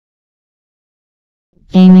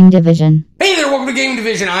Gaming Division. Hey there, welcome to Gaming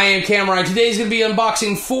Division. I am Cameron. Today's going to be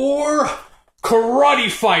unboxing for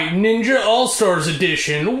Karate Fight Ninja All-Stars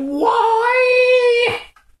Edition. Why?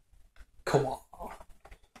 Come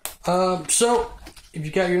on. So, if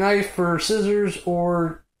you got your knife or scissors,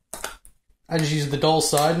 or I just use the dull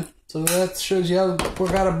side, so that shows you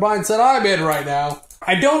what kind of mindset I'm in right now.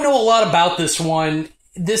 I don't know a lot about this one.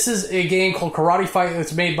 This is a game called Karate Fight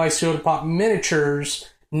that's made by Soda Pop Miniatures.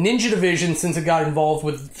 Ninja Division, since it got involved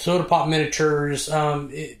with Soda Pop Miniatures,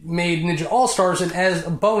 it made Ninja All-Stars, and as a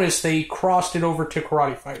bonus, they crossed it over to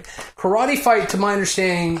Karate Fight. Karate Fight, to my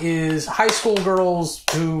understanding, is high school girls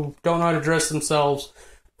who don't know how to dress themselves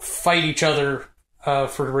fight each other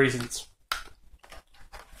for reasons.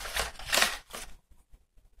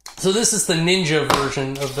 So this is the Ninja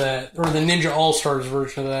version of that, or the Ninja All-Stars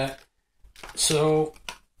version of that. So,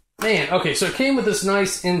 man, okay, so it came with this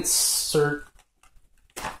nice insert.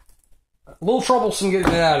 A little troublesome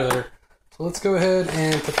getting it out of there. So let's go ahead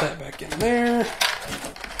and put that back in there.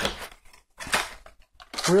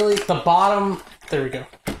 Really, the bottom, there we go.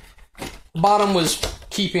 The bottom was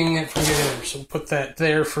keeping it from getting there, so we'll put that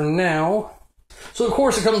there for now. So of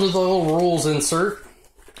course it comes with a little rules insert,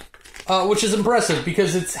 which is impressive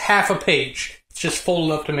because it's half a page. It's just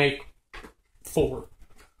folded up to make 4.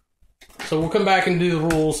 So we'll come back and do the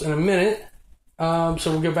rules in a minute. So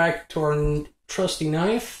we'll go back to our trusty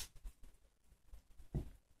knife.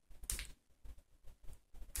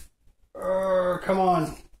 Come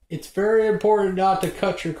on. It's very important not to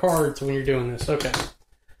cut your cards when you're doing this. Okay.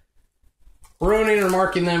 Ruining or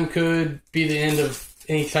marking them could be the end of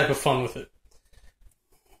any type of fun with it.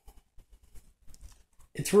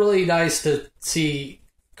 It's really nice to see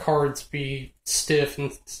cards be stiff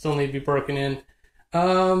and still need to be broken in.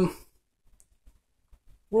 Real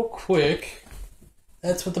quick,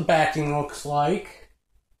 that's what the backing looks like.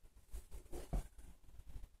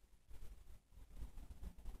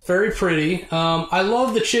 Very pretty. I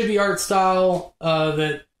love the chibi art style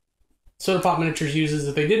that Soda Pop Miniatures uses.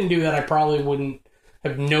 If they didn't do that, I probably wouldn't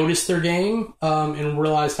have noticed their game and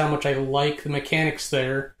realized how much I like the mechanics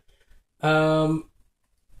there. So,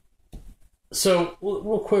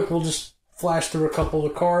 real quick, we'll just flash through a couple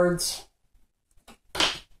of the cards.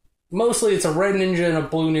 Mostly it's a red ninja and a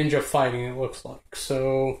blue ninja fighting, it looks like.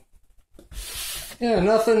 So, yeah,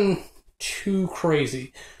 nothing too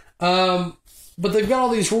crazy. But they've got all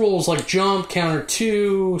these rules like jump, counter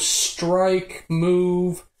 2, strike,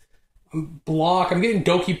 move, block. I'm getting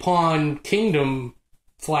Dokapon Kingdom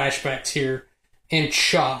flashbacks here. And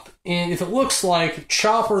chop. And if it looks like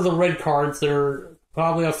chop are the red cards, they're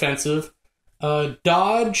probably offensive.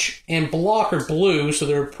 Dodge and block are blue, so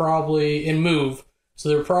they're probably, and move, so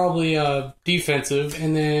they're probably defensive.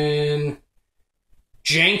 And then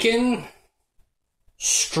jankin,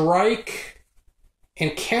 strike,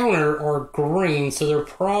 and counter are green, so they're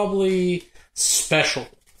probably special.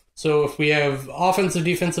 So if we have offensive,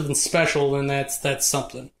 defensive, and special, then that's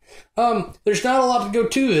something. There's not a lot to go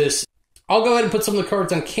to this. I'll go ahead and put some of the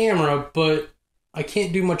cards on camera, but I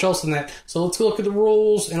can't do much else than that. So let's look at the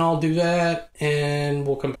rules, and I'll do that, and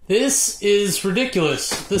we'll come back. This is ridiculous.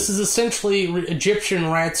 This is essentially Egyptian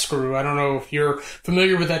rat screw. I don't know if you're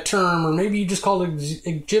familiar with that term, or maybe you just called it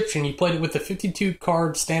Egyptian. You played it with the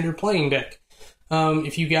 52-card standard playing deck.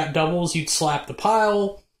 If you got doubles, you'd slap the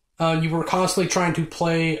pile. You were constantly trying to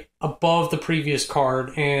play above the previous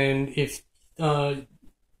card, and if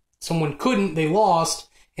someone couldn't, they lost,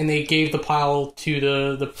 and they gave the pile to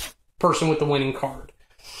the person with the winning card.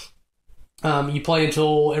 You play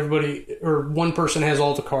until everybody, or one person has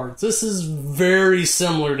all the cards. This is very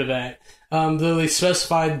similar to that, though they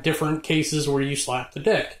specified different cases where you slap the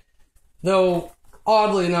deck. Though,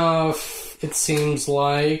 oddly enough, it seems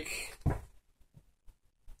like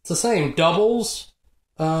it's the same. Doubles,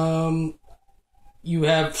 you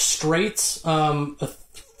have straights, 4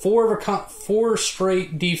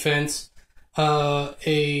 straight defense,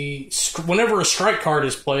 whenever a strike card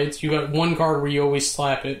is played, so you got one card where you always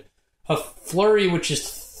slap it, a flurry, which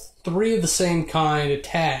is 3 of the same kind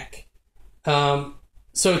attack. So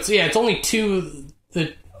it's only 2 of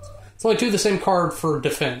the same card for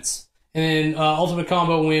defense. And then ultimate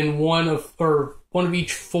combo when one of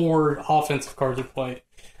each 4 offensive cards are played.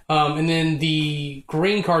 And then the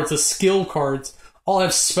green cards, the skill cards, all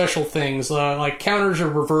have special things, like counters or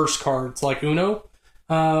reverse cards, like Uno.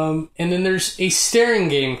 And then there's a staring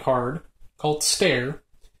game card called Stare.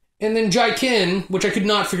 And then Jaiken, which I could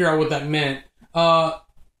not figure out what that meant,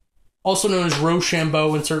 also known as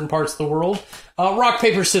Rochambeau in certain parts of the world. Rock,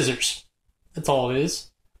 paper, scissors. That's all it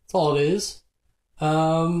is.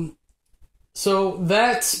 So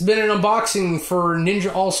that's been an unboxing for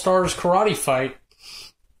Ninja All-Stars Karate Fight.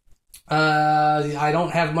 I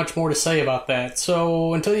don't have much more to say about that.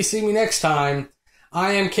 So until you see me next time,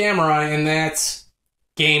 I am Camera, and that's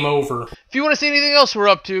game over. If you want to see anything else we're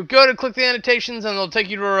up to, go to click the annotations and they'll take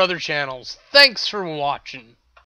you to our other channels. Thanks for watching.